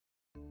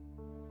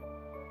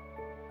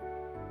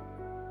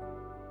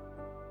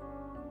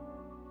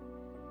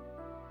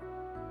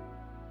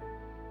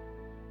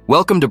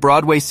Welcome to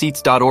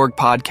BroadwaySeats.org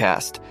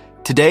podcast.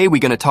 Today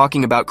we're going to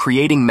talking about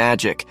creating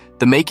magic,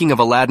 the making of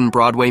Aladdin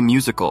Broadway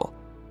musical.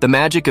 The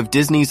magic of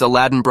Disney's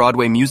Aladdin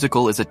Broadway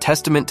musical is a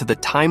testament to the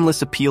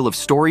timeless appeal of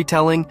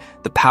storytelling,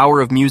 the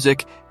power of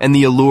music, and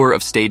the allure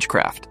of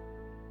stagecraft.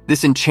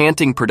 This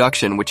enchanting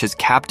production, which has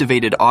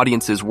captivated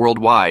audiences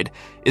worldwide,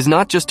 is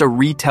not just a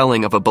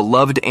retelling of a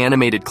beloved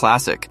animated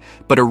classic,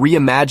 but a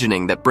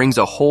reimagining that brings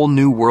a whole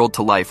new world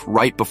to life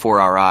right before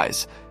our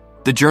eyes.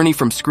 The journey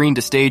from screen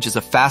to stage is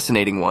a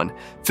fascinating one,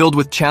 filled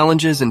with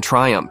challenges and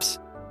triumphs.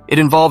 It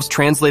involves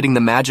translating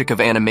the magic of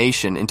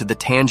animation into the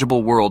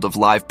tangible world of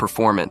live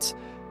performance,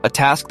 a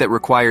task that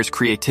requires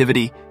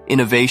creativity,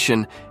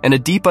 innovation, and a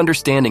deep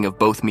understanding of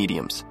both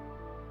mediums.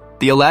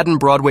 The Aladdin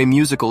Broadway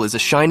musical is a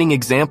shining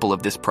example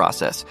of this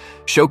process,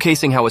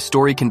 showcasing how a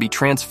story can be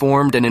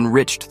transformed and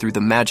enriched through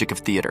the magic of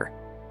theater.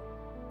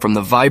 From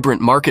the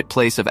vibrant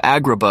marketplace of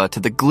Agrabah to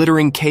the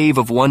glittering cave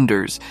of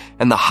wonders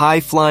and the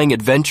high-flying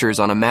adventures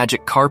on a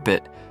magic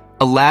carpet,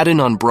 Aladdin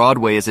on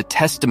Broadway is a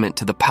testament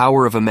to the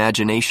power of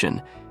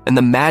imagination and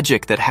the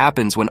magic that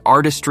happens when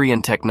artistry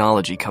and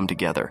technology come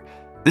together.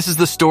 This is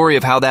the story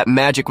of how that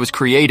magic was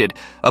created,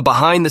 a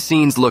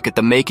behind-the-scenes look at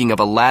the making of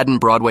Aladdin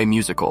Broadway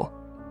musical.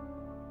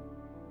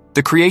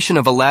 The creation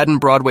of Aladdin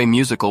Broadway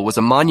musical was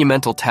a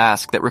monumental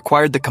task that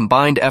required the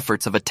combined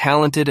efforts of a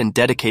talented and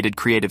dedicated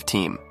creative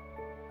team.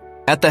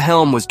 At the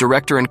helm was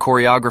director and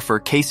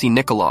choreographer Casey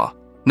Nicholaw,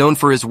 known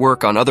for his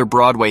work on other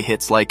Broadway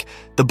hits like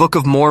The Book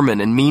of Mormon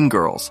and Mean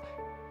Girls.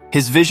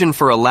 His vision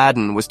for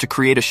Aladdin was to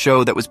create a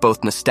show that was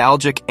both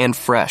nostalgic and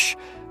fresh,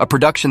 a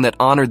production that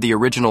honored the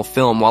original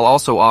film while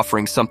also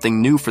offering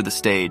something new for the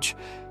stage.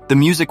 The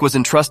music was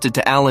entrusted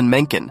to Alan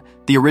Menken,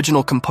 the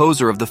original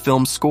composer of the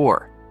film's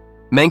score.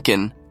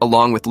 Menken,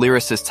 along with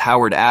lyricists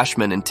Howard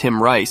Ashman and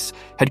Tim Rice,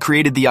 had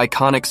created the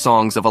iconic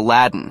songs of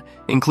Aladdin,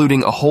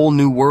 including A Whole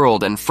New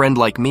World and Friend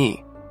Like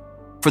Me.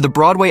 For the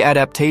Broadway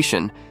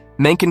adaptation,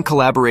 Menken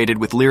collaborated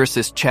with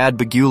lyricist Chad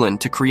Begulin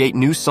to create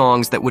new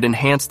songs that would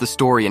enhance the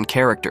story and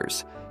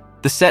characters.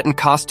 The set and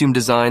costume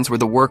designs were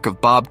the work of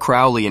Bob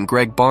Crowley and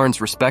Greg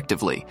Barnes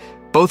respectively,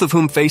 both of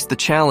whom faced the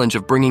challenge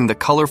of bringing the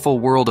colorful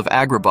world of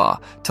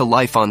Agrabah to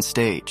life on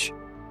stage.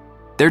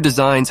 Their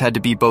designs had to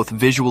be both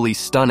visually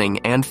stunning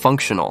and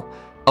functional,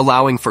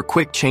 allowing for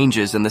quick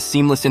changes and the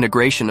seamless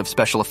integration of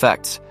special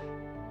effects.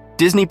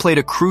 Disney played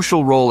a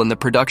crucial role in the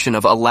production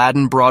of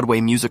Aladdin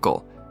Broadway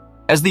musical.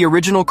 As the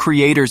original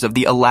creators of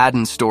the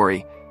Aladdin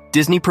story,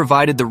 Disney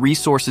provided the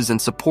resources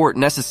and support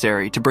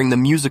necessary to bring the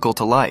musical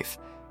to life.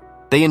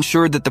 They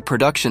ensured that the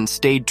production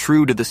stayed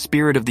true to the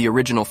spirit of the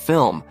original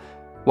film,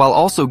 while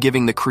also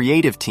giving the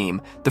creative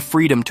team the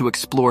freedom to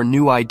explore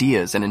new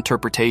ideas and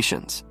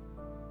interpretations.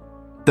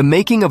 The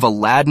making of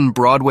Aladdin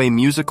Broadway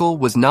musical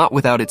was not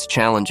without its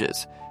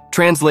challenges.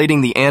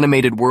 Translating the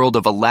animated world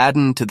of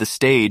Aladdin to the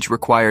stage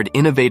required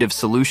innovative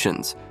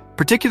solutions,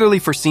 particularly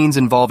for scenes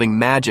involving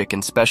magic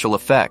and special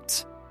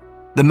effects.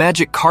 The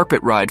magic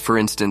carpet ride, for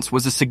instance,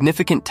 was a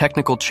significant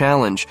technical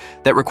challenge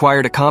that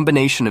required a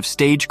combination of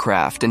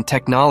stagecraft and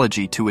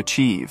technology to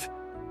achieve.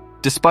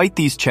 Despite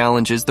these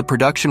challenges, the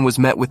production was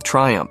met with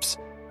triumphs.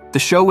 The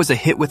show was a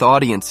hit with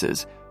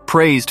audiences,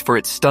 praised for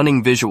its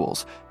stunning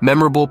visuals,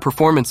 memorable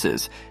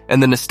performances,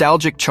 and the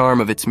nostalgic charm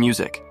of its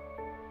music.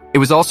 It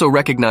was also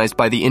recognized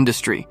by the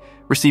industry,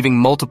 receiving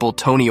multiple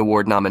Tony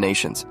Award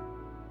nominations.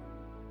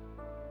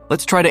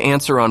 Let's try to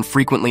answer on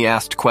frequently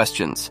asked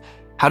questions.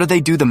 How do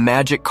they do the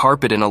magic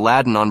carpet in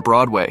Aladdin on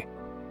Broadway?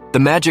 The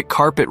magic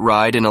carpet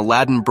ride in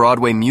Aladdin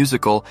Broadway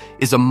musical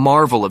is a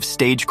marvel of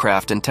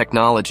stagecraft and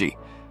technology.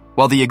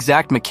 While the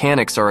exact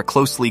mechanics are a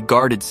closely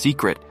guarded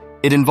secret,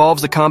 it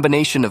involves a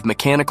combination of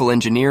mechanical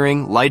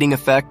engineering, lighting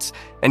effects,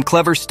 and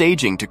clever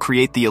staging to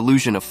create the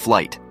illusion of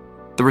flight.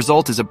 The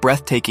result is a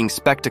breathtaking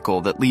spectacle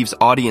that leaves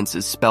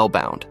audiences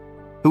spellbound.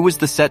 Who was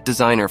the set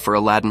designer for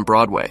Aladdin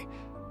Broadway?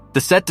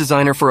 The set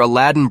designer for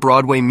Aladdin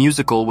Broadway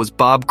musical was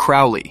Bob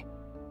Crowley.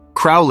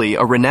 Crowley,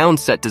 a renowned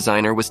set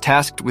designer, was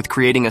tasked with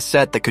creating a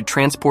set that could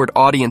transport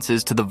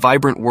audiences to the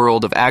vibrant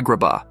world of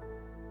Agrabah.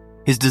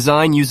 His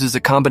design uses a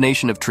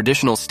combination of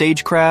traditional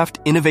stagecraft,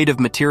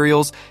 innovative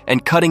materials,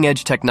 and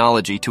cutting-edge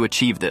technology to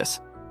achieve this.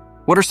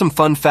 What are some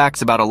fun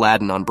facts about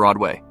Aladdin on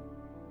Broadway?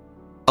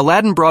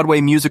 Aladdin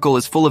Broadway musical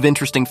is full of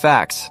interesting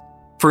facts.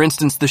 For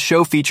instance, the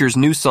show features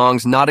new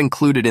songs not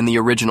included in the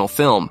original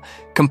film,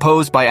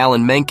 composed by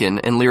Alan Menken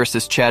and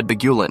lyricist Chad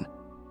Begulin.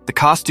 The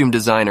costume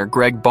designer,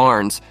 Greg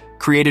Barnes,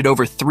 created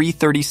over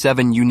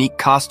 337 unique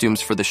costumes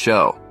for the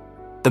show.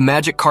 The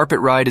magic carpet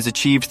ride is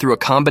achieved through a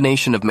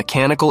combination of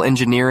mechanical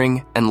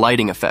engineering and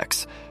lighting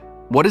effects.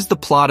 What is the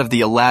plot of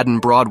the Aladdin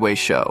Broadway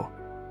show?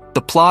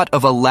 The plot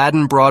of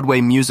Aladdin Broadway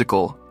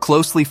musical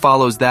closely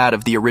follows that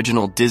of the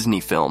original Disney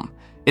film.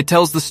 It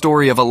tells the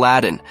story of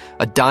Aladdin,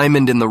 a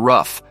diamond in the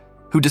rough,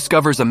 who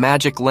discovers a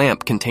magic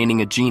lamp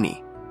containing a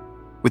genie.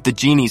 With the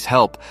genie's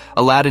help,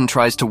 Aladdin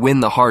tries to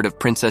win the heart of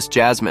Princess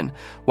Jasmine,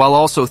 while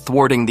also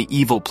thwarting the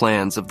evil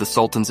plans of the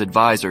Sultan's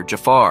advisor,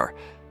 Jafar.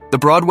 The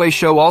Broadway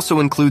show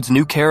also includes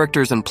new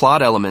characters and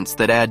plot elements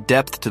that add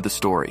depth to the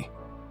story.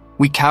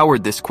 We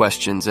covered these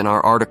questions in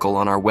our article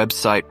on our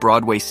website,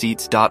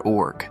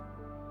 broadwayseats.org.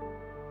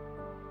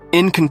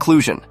 In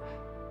conclusion,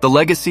 the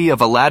legacy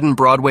of Aladdin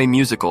Broadway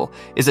musical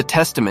is a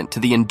testament to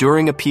the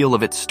enduring appeal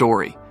of its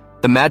story,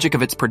 the magic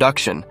of its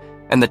production,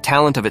 and the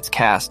talent of its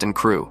cast and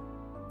crew.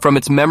 From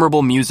its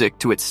memorable music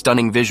to its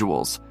stunning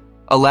visuals,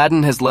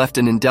 Aladdin has left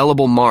an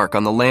indelible mark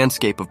on the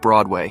landscape of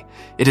Broadway.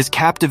 It has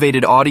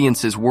captivated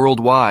audiences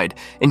worldwide,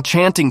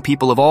 enchanting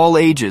people of all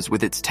ages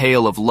with its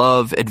tale of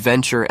love,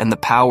 adventure, and the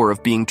power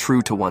of being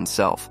true to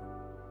oneself.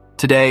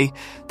 Today,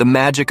 the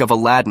magic of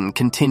Aladdin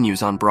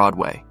continues on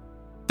Broadway.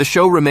 The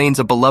show remains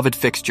a beloved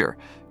fixture,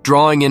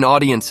 drawing in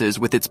audiences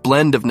with its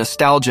blend of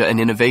nostalgia and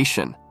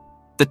innovation.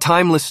 The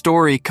timeless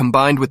story,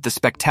 combined with the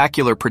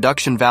spectacular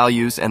production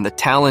values and the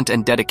talent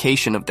and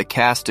dedication of the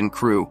cast and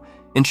crew,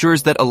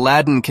 ensures that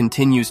Aladdin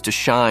continues to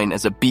shine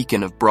as a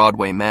beacon of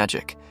Broadway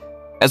magic.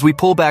 As we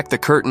pull back the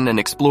curtain and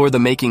explore the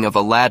making of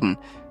Aladdin,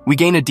 we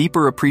gain a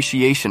deeper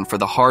appreciation for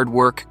the hard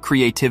work,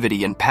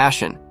 creativity, and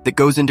passion that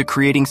goes into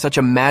creating such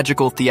a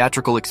magical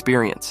theatrical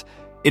experience.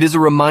 It is a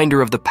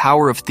reminder of the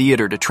power of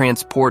theater to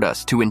transport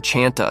us, to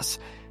enchant us,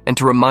 and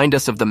to remind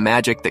us of the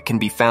magic that can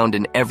be found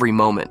in every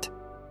moment.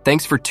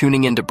 Thanks for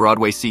tuning in to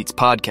Broadway Seats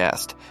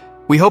podcast.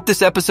 We hope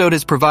this episode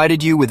has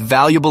provided you with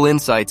valuable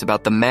insights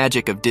about the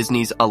magic of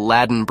Disney's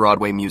Aladdin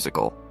Broadway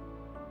musical.